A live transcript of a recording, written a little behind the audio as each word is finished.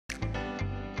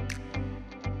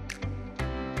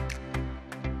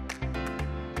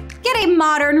Get a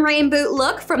modern rain boot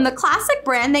look from the classic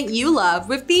brand that you love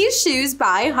with these shoes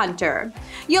by Hunter.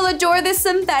 You'll adore this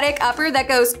synthetic upper that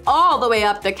goes all the way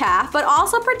up the calf, but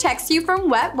also protects you from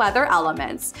wet weather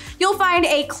elements. You'll find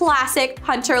a classic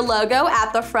Hunter logo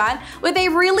at the front with a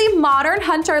really modern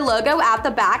Hunter logo at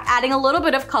the back, adding a little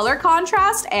bit of color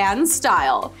contrast and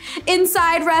style.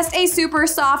 Inside rests a super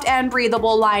soft and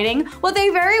breathable lining with a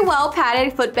very well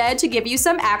padded footbed to give you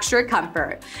some extra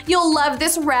comfort. You'll love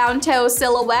this round toe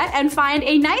silhouette and find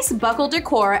a nice buckle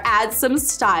decor adds some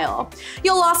style.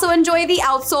 You'll also enjoy the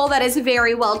outsole that is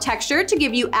very well textured to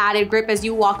give you added grip as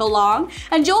you walk along,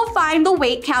 and you'll find the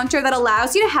weight counter that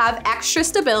allows you to have extra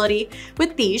stability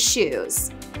with these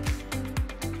shoes.